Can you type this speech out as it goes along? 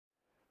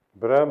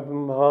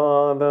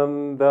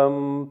ब्रह्मानन्दं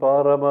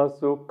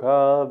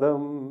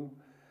परमसुखादं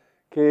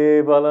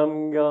केवलं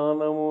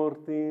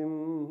ज्ञानमूर्तिं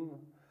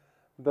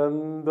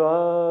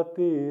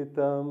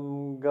द्वन्द्वातीतं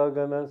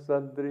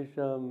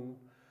गगनसदृशं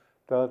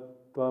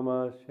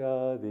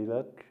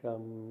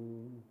तत्त्वमस्यादिलक्ष्यम्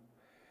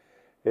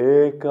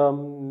एकं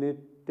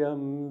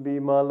नित्यं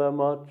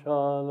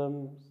विमलमचलं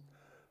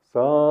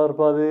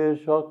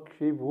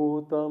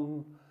सर्वदेशक्षीभूतं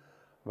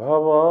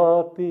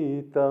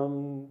भवातीतं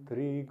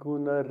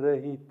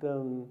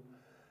त्रिगुणरहितं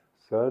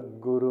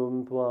Sadgurum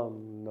Tvam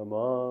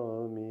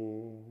Namami.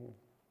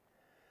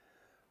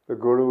 The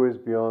Guru is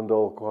beyond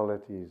all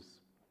qualities.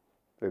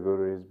 The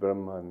Guru is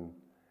Brahman.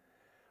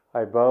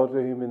 I bow to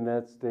him in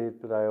that state,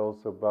 but I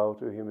also bow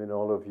to him in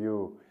all of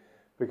you,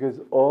 because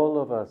all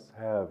of us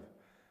have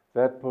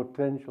that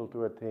potential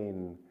to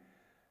attain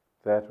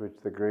that which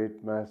the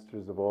great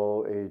masters of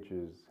all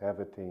ages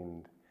have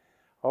attained.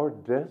 Our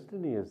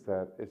destiny is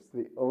that. It's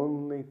the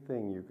only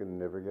thing you can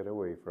never get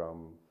away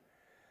from.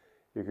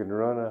 You can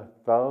run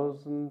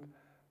 1,000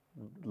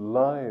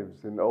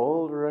 lives in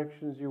all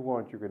directions you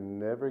want. You can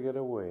never get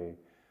away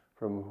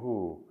from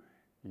who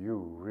you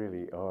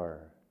really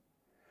are.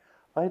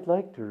 I'd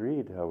like to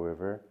read,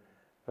 however,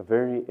 a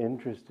very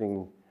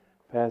interesting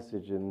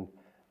passage in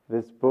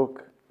this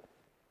book,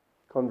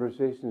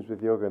 Conversations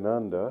with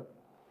Yogananda.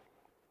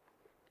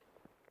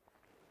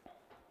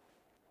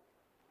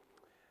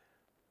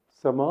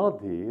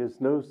 Samadhi is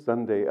no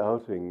Sunday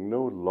outing,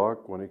 no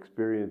lark one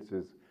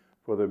experiences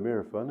for the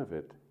mere fun of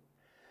it.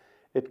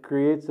 It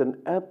creates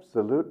an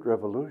absolute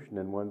revolution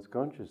in one's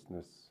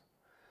consciousness.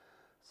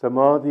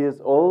 Samadhi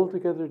is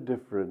altogether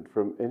different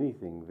from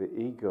anything the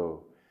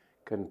ego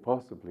can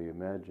possibly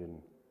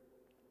imagine.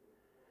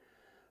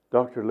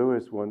 Dr.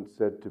 Lewis once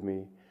said to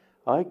me,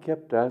 I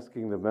kept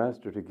asking the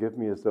Master to give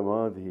me a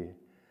Samadhi.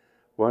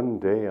 One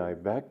day I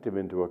backed him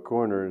into a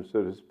corner,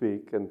 so to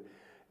speak, and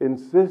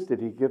insisted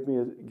he give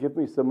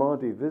me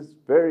Samadhi this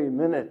very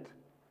minute.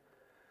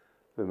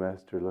 The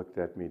Master looked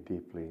at me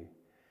deeply,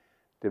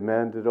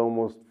 demanded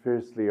almost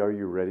fiercely, are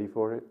you ready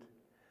for it?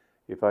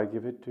 If I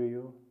give it to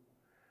you,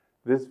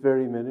 this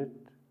very minute,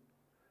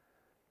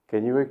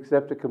 can you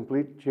accept a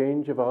complete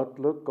change of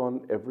outlook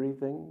on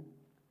everything?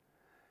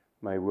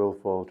 My will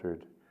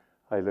faltered.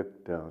 I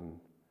looked down.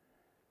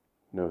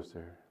 No,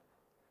 sir.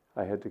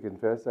 I had to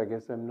confess, I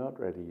guess I'm not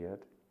ready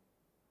yet.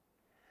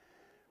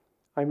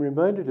 I'm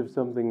reminded of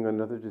something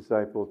another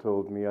disciple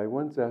told me. I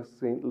once asked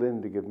St.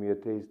 Lin to give me a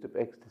taste of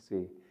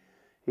ecstasy.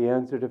 He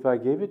answered, if I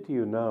gave it to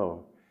you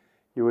now,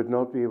 you would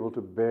not be able to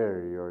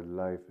bear your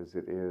life as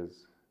it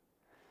is.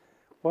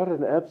 What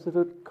an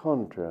absolute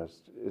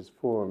contrast is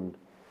formed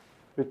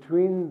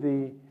between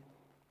the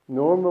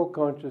normal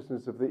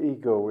consciousness of the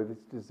ego with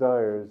its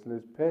desires and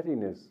its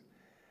pettiness,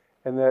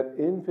 and that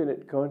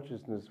infinite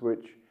consciousness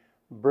which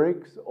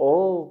breaks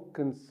all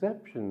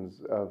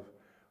conceptions of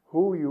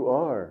who you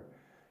are.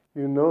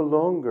 You no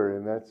longer,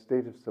 in that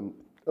state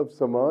of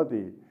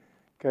samadhi,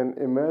 can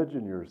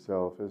imagine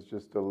yourself as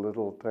just a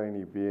little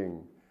tiny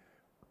being.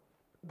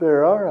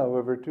 There are,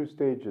 however, two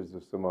stages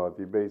of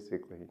samadhi,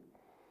 basically.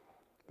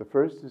 The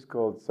first is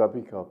called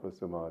Sabhikalpa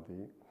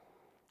Samadhi.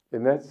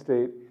 In that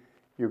state,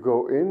 you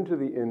go into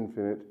the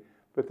infinite,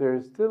 but there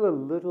is still a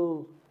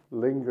little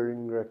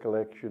lingering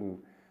recollection,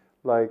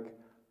 like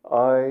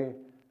I,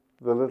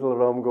 the little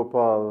Ram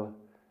Gopal,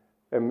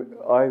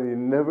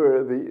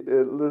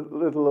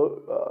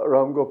 little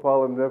Ram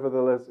Gopal am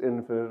nevertheless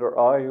infinite, or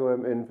I who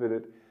am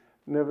infinite,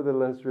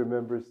 nevertheless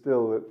remember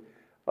still that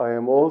I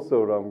am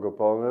also Ram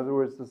Gopal. In other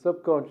words, the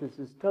subconscious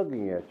is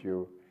tugging at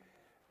you.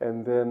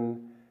 And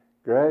then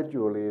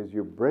gradually, as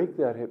you break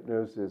that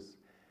hypnosis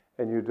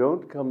and you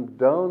don't come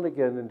down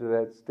again into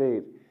that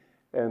state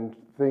and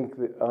think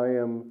that I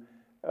am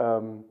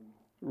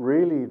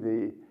really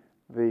the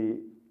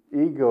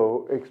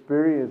ego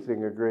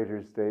experiencing a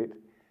greater state,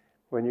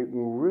 when you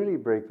can really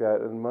break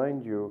that, and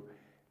mind you,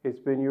 it's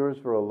been yours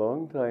for a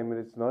long time and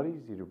it's not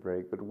easy to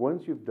break, but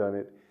once you've done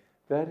it,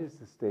 that is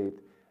the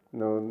state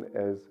known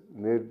as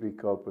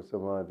Nirvikalpa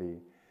Samadhi.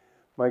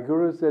 My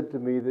Guru said to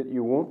me that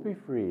you won't be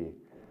free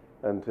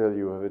until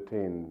you have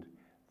attained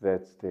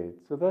that state.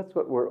 So that's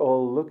what we're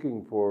all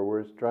looking for.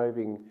 We're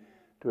striving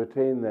to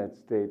attain that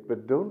state.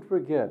 But don't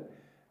forget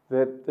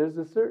that there's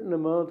a certain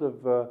amount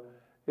of,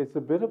 it's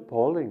a bit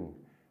appalling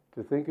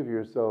to think of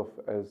yourself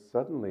as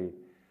suddenly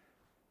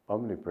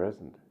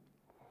omnipresent.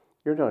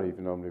 You're not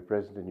even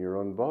omnipresent in your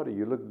own body.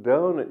 You look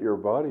down at your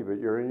body, but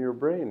you're in your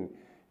brain.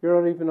 You're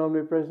not even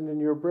omnipresent in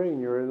your brain.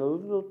 You're in a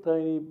little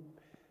tiny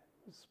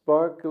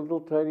spark, a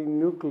little tiny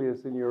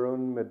nucleus in your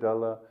own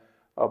medulla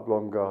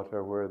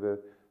oblongata, where the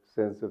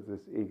sense of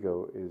this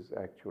ego is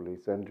actually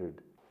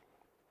centered.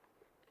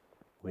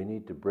 We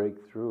need to break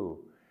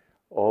through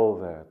all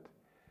that.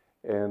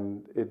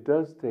 And it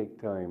does take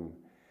time.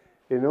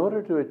 In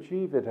order to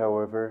achieve it,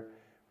 however,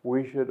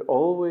 we should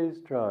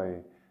always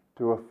try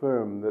to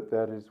affirm that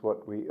that is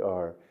what we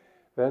are.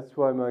 That's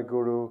why my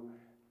Guru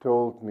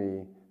told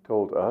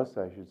us,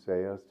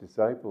 us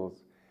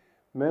disciples,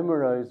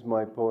 memorize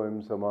my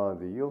poem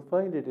Samadhi. You'll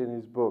find it in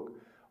his book,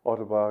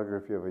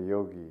 Autobiography of a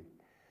Yogi.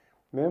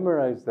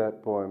 Memorize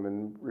that poem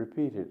and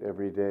repeat it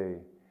every day.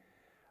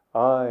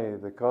 I,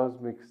 the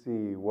cosmic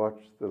sea,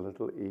 watch the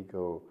little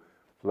ego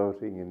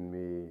floating in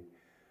me.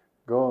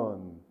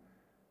 Gone,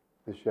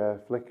 the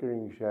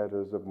flickering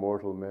shadows of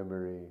mortal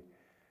memory.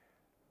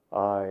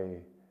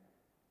 I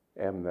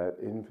am that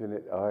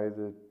infinite I,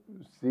 the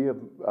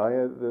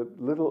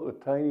little, a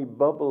tiny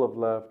bubble of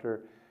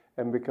laughter,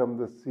 and become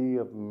the sea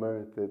of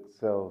mirth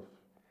itself.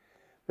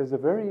 There's a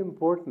very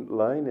important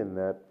line in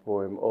that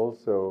poem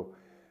also.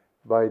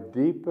 By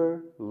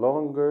deeper,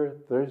 longer,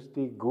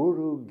 thirsty,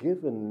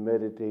 guru-given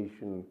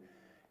meditation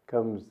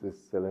comes this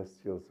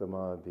celestial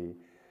samadhi.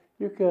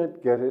 You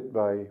can't get it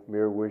by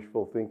mere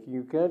wishful thinking.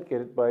 You can't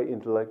get it by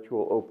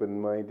intellectual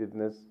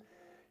open-mindedness.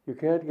 You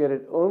can't get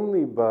it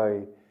only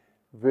by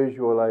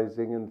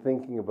visualizing and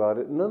thinking about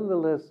it.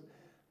 Nonetheless,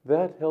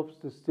 that helps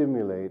to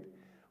stimulate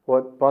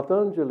what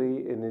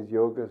Patanjali in his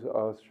Yoga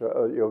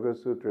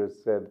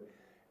Sutras said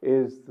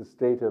is the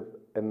state of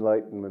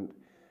enlightenment.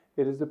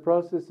 It is a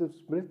process of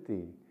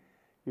smriti.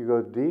 You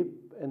go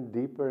deep and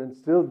deeper and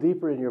still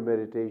deeper in your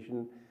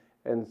meditation,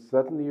 and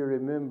suddenly you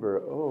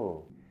remember,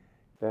 oh,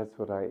 that's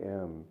what I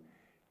am.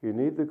 You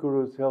need the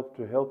Guru's help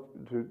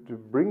to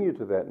bring you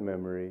to that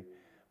memory,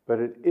 but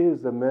it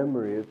is a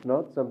memory. It's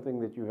not something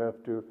that you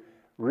have to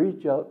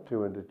reach out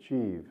to and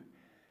achieve.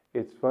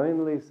 It's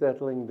finally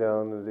settling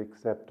down and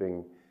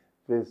accepting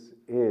this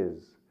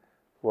is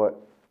what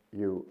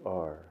you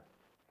are.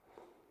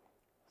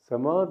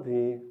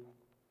 Samadhi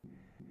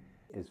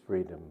is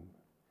freedom.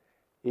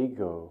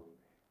 Ego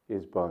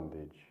is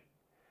bondage.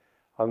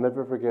 I'll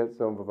never forget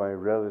some of my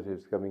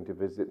relatives coming to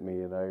visit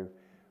me, and I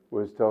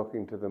was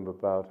talking to them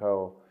about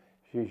how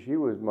she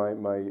was my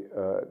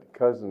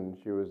cousin.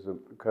 She was a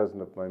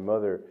cousin of my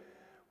mother,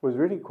 was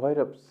really quite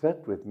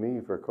upset with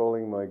me for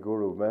calling my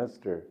guru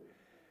master.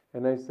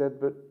 And I said,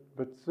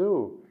 but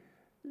Sue,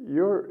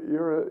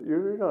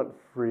 you're not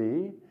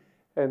free,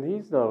 and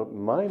he's not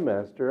my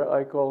master.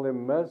 I call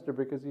him master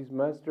because he's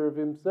master of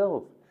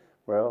himself.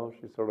 Well,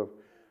 she sort of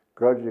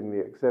grudgingly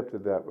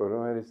accepted that. But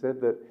when I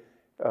said that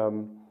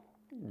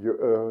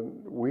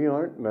we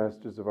aren't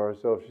masters of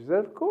ourselves, she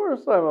said, of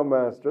course I'm a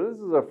master.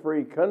 This is a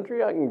free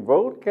country. I can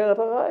vote, can't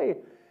I?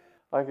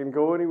 I can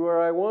go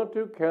anywhere I want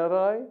to, can't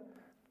I?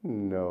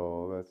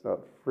 No, that's not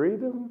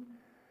freedom.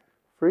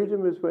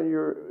 Freedom is when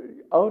you're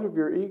out of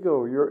your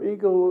ego. Your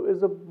ego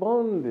is a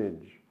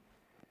bondage.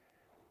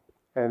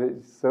 And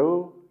it's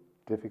so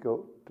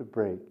difficult to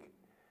break.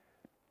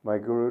 My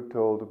guru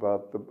told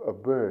about a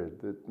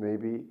bird that may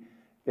be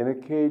in a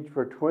cage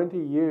for 20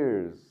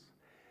 years.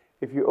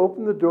 If you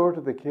open the door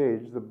to the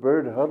cage, the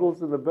bird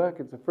huddles in the back.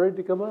 It's afraid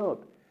to come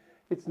out.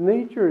 Its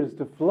nature is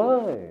to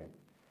fly.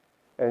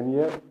 And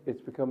yet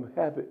it's become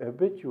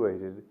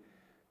habituated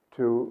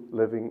to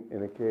living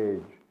in a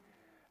cage.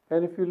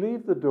 And if you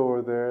leave the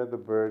door there, the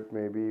bird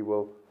maybe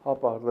will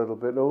hop out a little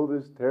bit. Oh,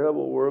 this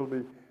terrible world.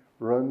 He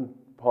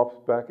pops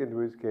back into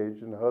his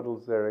cage and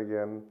huddles there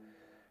again.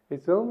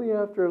 It's only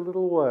after a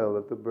little while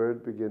that the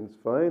bird begins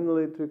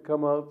finally to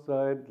come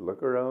outside,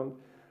 look around.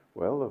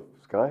 Well, the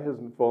sky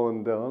hasn't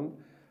fallen down,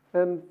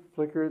 and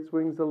flicker its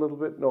wings a little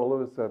bit, and all of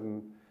a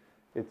sudden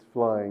it's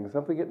flying.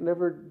 Something it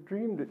never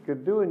dreamed it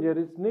could do, and yet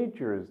its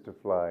nature is to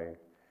fly.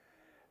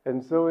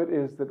 And so it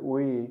is that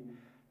we,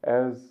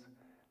 as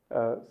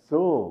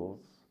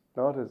souls,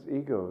 not as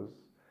egos,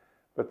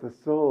 but the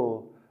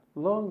soul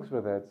longs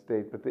for that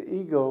state, but the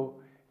ego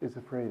is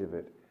afraid of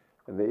it.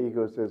 And the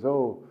ego says,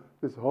 oh,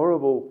 this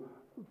horrible,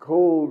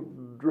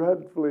 cold,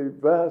 dreadfully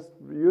vast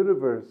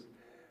universe.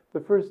 The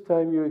first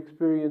time you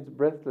experience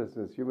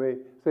breathlessness, you may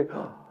say,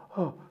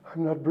 oh,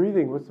 I'm not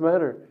breathing, what's the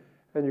matter?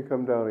 And you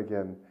come down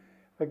again.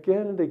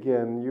 Again and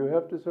again, you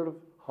have to sort of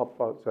hop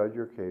outside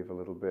your cave a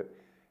little bit.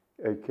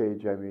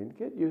 Cage, I mean.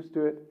 Get used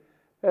to it.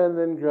 And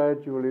then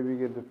gradually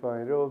begin to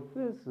find, oh,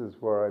 this is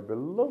where I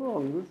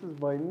belong. This is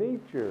my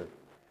nature.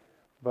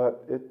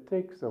 But it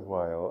takes a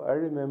while. I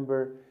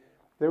remember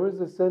there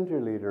was a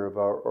center leader of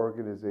our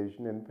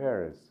organization in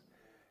Paris.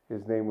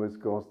 His name was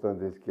Constant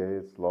Desquet.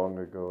 It's long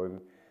ago,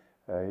 and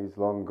he's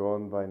long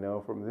gone by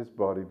now from this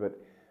body. But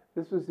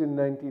this was in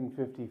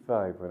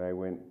 1955 when I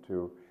went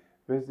to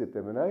visit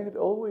them. And I had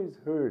always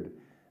heard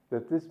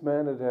that this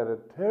man had had a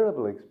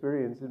terrible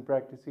experience in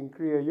practicing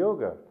Kriya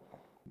Yoga.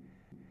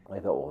 I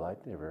thought, well,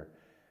 I'd never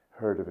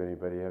heard of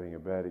anybody having a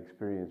bad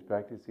experience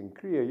practicing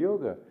Kriya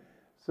Yoga.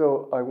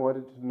 So I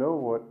wanted to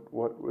know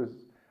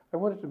I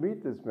wanted to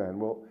meet this man.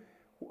 Well,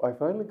 I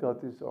finally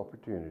got this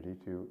opportunity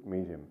to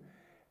meet him.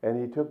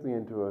 And he took me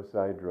into a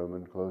side room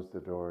and closed the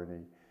door, and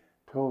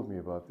he told me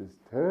about this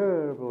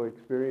terrible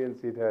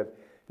experience he'd had.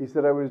 He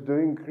said, I was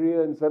doing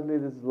Kriya, and suddenly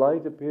this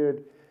light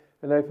appeared,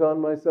 and I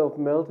found myself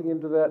melting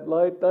into that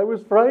light, and I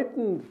was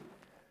frightened.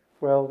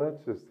 Well,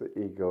 that's just the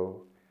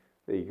ego.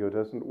 The ego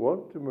doesn't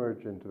want to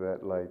merge into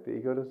that light. The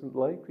ego doesn't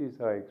like these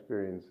high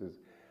experiences.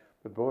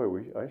 But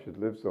boy, I should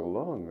live so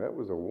long. That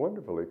was a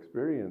wonderful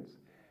experience.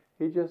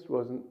 He just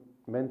wasn't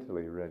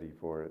mentally ready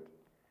for it.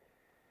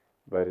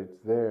 But it's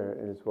there,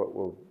 and it's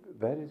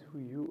that is who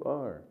you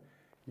are.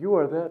 You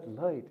are that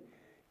light.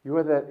 You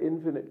are that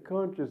infinite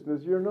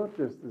consciousness. You're not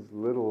just this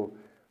little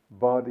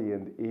body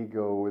and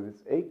ego with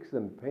its aches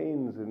and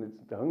pains and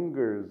its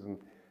hungers and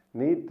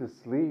need to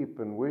sleep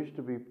and wish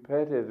to be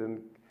petted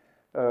and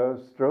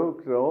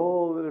stroked and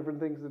all the different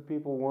things that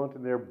people want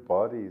in their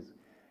bodies.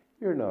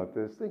 You're not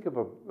this. Think of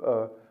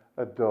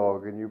a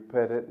dog, and you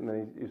pet it, and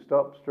then you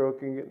stop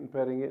stroking it and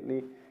petting it, and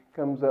he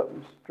comes up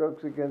and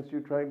strokes against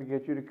you, trying to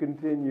get you to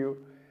continue.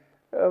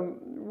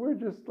 We're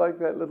just like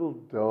that little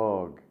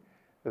dog,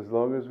 as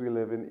long as we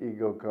live in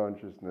ego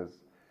consciousness.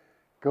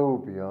 Go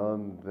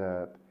beyond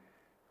that.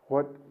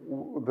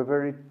 The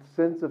very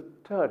sense of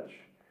touch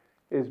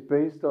is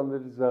based on the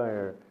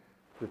desire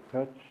to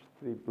touch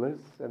the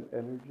bliss and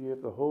energy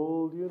of the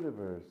whole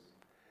universe.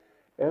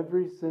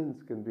 Every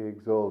sense can be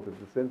exalted.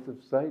 The sense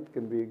of sight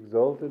can be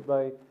exalted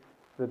by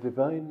the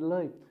divine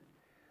light.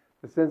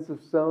 The sense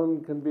of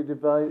sound can be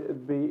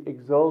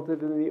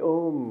exalted in the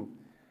Om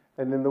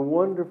and in the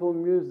wonderful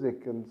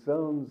music and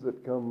sounds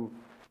that come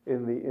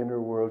in the inner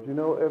world. You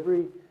know,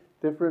 every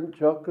different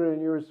chakra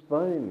in your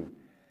spine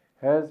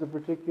has a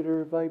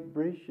particular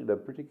vibration, a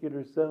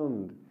particular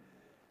sound.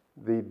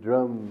 The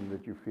drum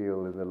that you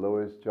feel in the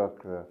lowest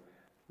chakra,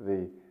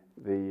 the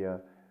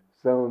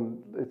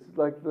sound, it's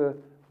like the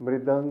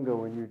mridanga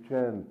when you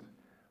chant,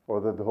 or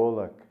the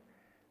dholak.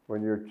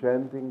 When you're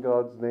chanting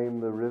God's name,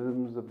 the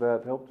rhythms of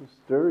that help to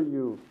stir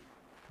you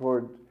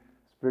toward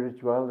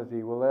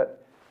spirituality. Well,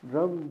 that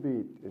drum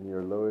beat in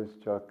your lowest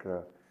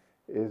chakra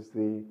is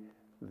the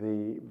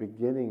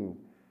beginning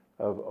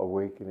of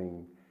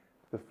awakening.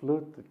 The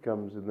flute that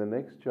comes in the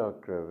next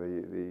chakra,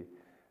 the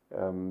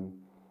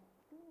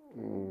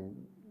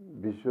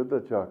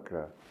Vishuddha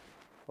chakra,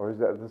 or is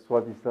that the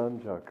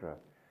Swadhisthana chakra?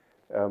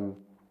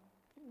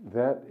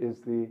 That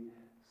is the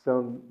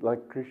sound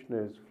like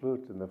Krishna's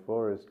flute in the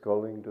forest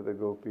calling to the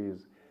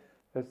gopis.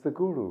 That's the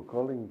Guru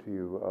calling to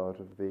you out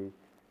of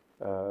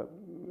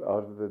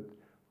the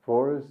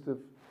forest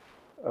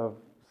of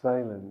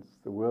silence,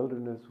 the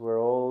wilderness where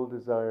all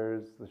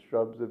desires, the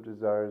shrubs of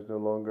desires no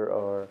longer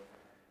are,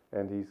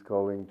 and he's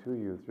calling to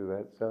you through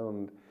that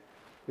sound.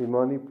 The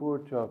Manipur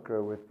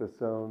chakra with the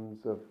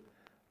sounds of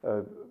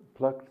a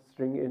plucked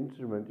string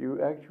instrument, you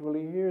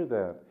actually hear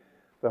that.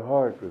 The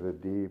heart with a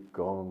deep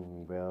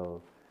gong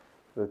bell.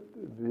 The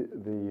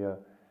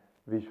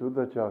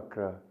Vishuddha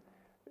chakra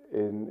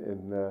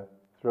in the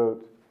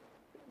throat,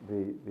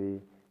 the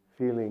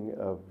feeling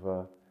of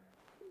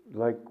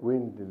like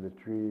wind in the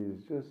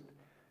trees,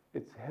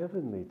 it's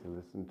heavenly to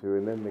listen to.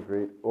 And then the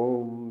great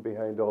Om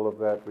behind all of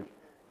that, which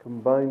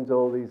combines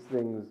all these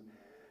things.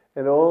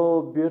 And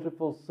all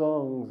beautiful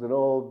songs and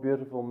all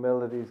beautiful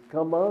melodies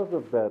come out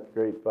of that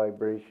great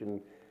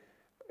vibration.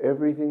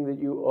 Everything that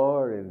you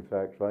are, in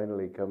fact,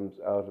 finally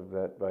comes out of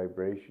that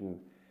vibration.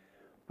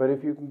 But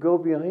if you can go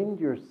behind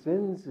your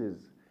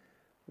senses,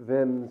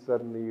 then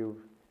suddenly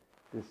you've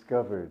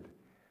discovered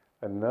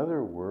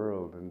another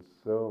world and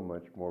so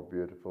much more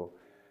beautiful.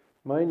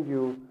 Mind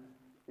you,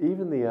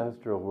 even the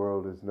astral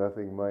world is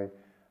nothing. My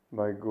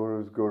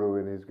guru's guru,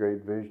 in his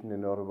great vision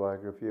in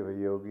Autobiography of a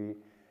Yogi,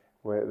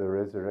 where the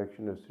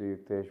resurrection of Sri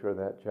Yukteswar,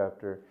 that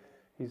chapter,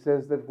 he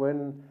says that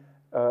when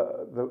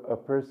a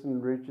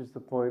person reaches the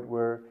point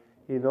where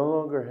he no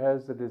longer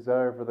has the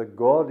desire for the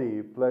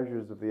gaudy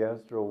pleasures of the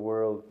astral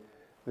world,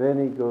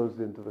 then he goes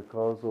into the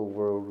causal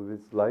world with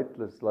its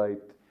lightless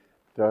light,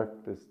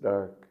 darkness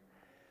dark.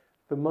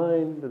 The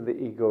mind and the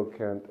ego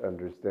can't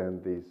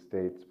understand these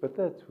states, but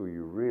that's who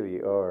you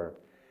really are.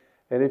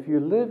 And if you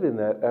live in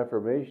that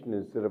affirmation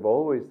instead of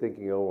always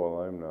thinking, oh,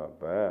 well, I'm not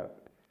that,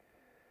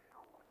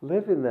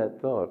 live in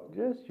that thought.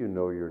 Yes, you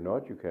know you're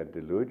not. You can't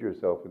delude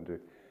yourself into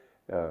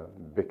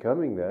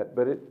becoming that,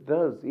 but it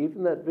does.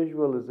 Even that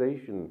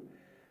visualization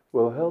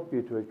will help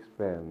you to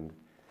expand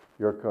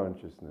your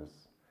consciousness.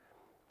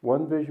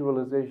 One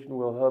visualization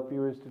will help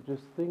you is to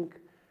just think,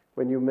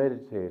 when you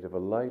meditate, of a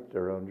light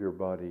around your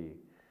body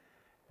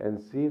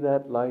and see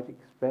that light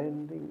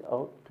expanding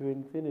out to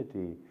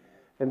infinity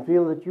and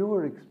feel that you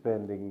are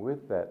expanding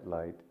with that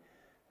light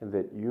and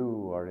that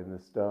you are in the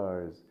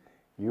stars,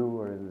 you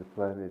are in the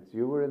planets,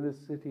 you are in the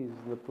cities,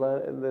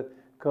 and the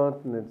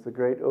continents, the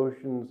great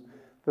oceans.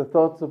 The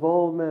thoughts of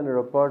all men are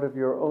a part of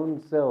your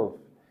own self.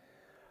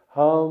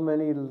 How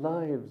many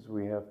lives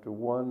we have to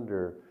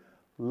wander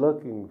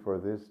looking for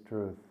this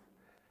truth,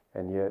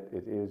 and yet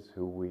it is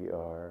who we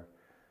are.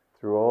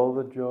 Through all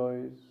the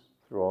joys,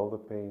 through all the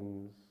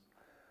pains,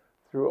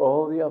 through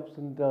all the ups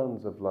and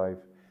downs of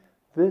life,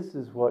 this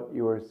is what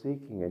you are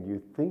seeking, and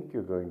you think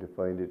you're going to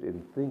find it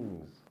in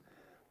things,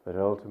 but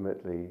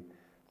ultimately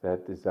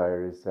that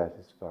desire is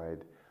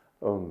satisfied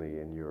only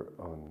in your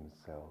own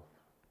self.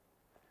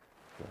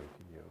 Joy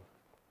to you.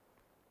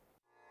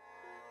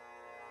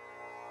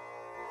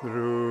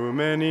 Through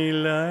many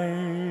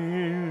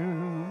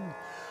lives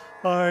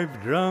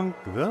I've drunk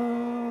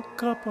the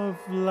cup of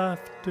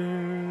laughter.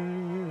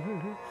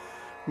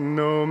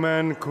 No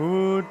man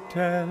could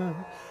tell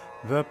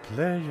the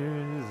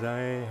pleasures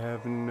I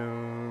have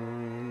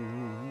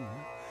known.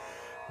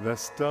 The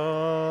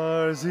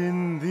stars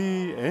in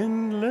the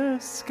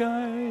endless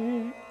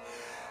sky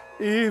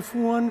if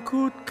one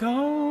could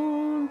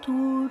count,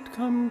 would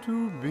come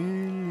to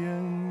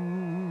billions,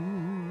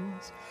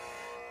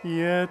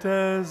 yet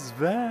as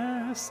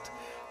vast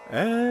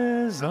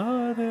as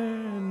are their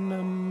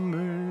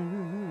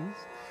numbers.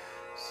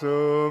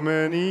 So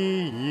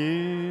many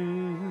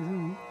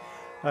years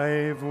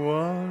I've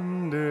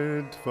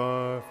wandered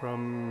far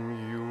from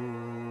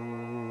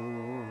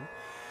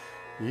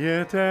you,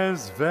 yet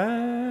as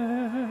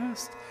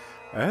vast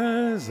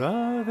as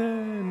are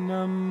their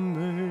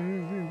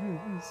numbers.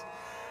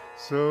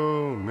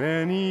 So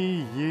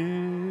many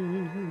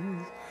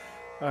years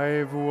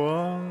I've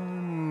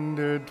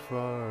wandered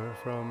far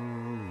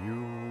from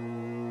you.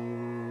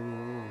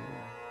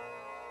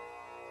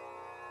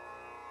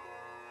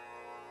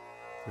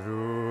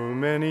 Through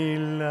many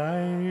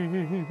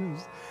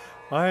lives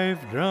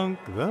I've drunk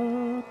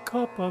the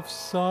cup of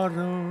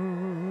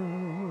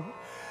sorrow.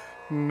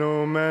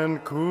 No man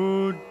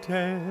could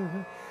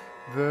tell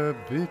the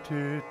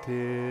bitter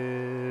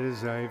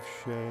tears I've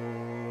shed.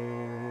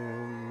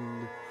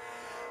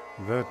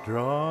 The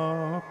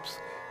drops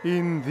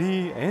in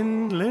the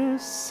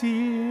endless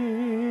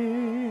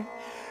sea,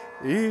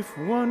 if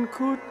one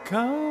could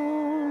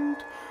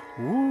count,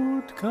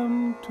 would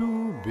come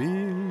to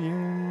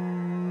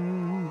billions,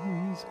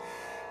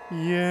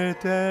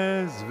 yet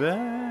as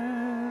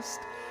vast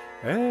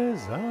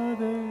as are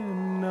their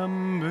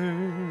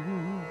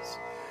numbers.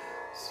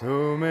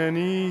 So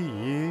many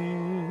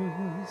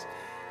years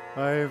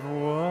I've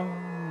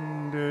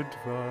wandered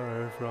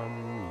far from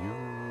you.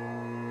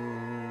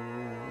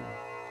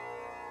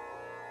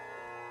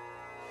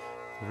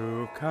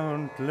 Through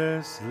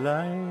countless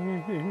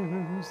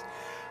lives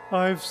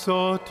I've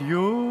sought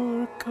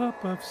your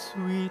cup of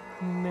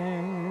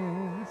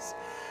sweetness,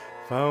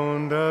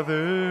 found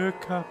other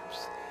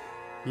cups,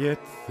 yet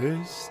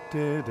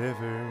thirsted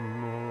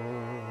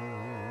evermore.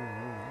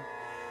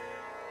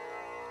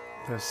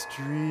 The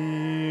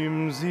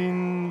streams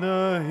in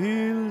the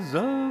hills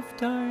of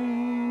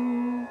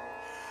time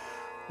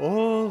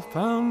all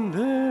found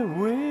their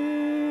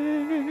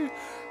way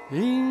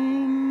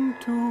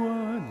into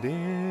a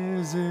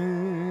desert.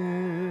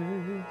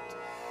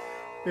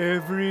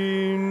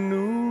 Every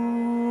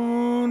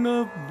noon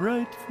of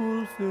bright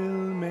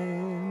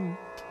fulfillment,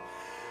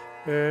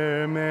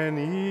 ere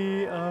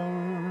many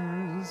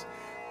hours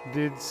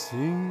did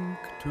sink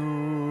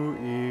to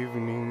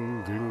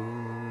evening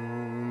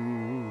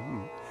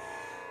gloom.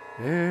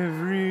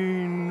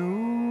 Every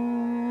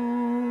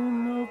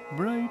noon of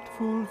bright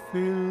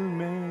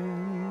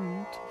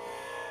fulfillment,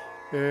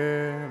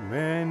 ere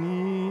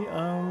many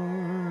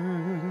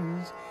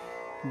hours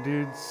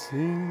did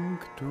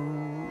sink to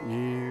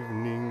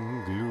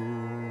evening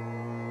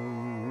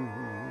gloom.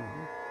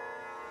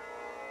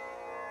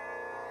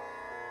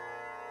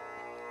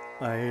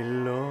 I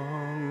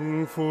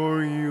long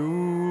for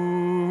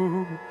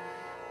you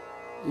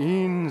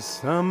in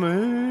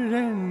summer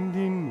and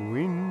in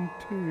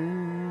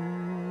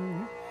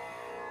winter,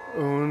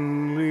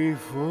 only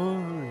for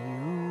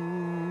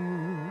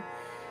you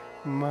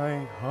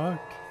my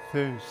heart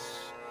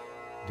thirsts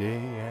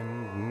day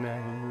and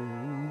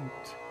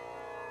night.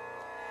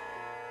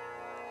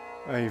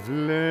 I've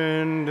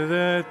learned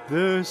that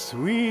the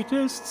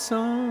sweetest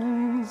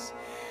songs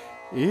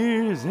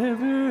ears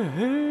ever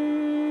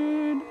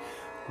heard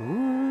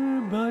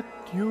were but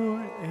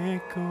your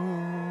echo.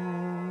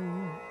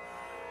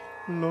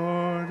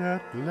 Lord,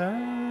 at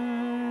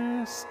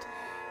last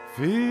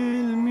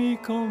fill me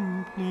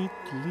completely,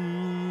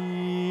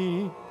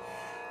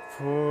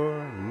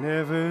 for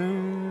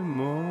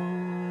nevermore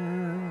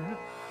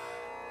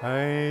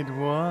I'd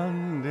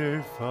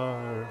wander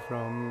far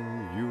from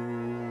you.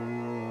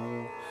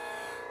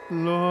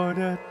 Lord,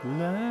 at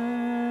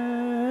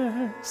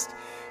last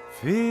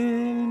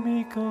fill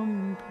me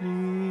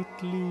completely,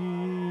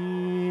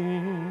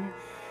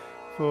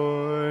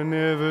 for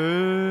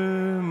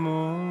nevermore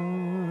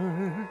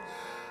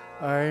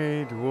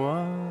I'd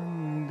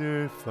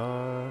wander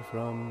far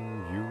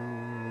from you.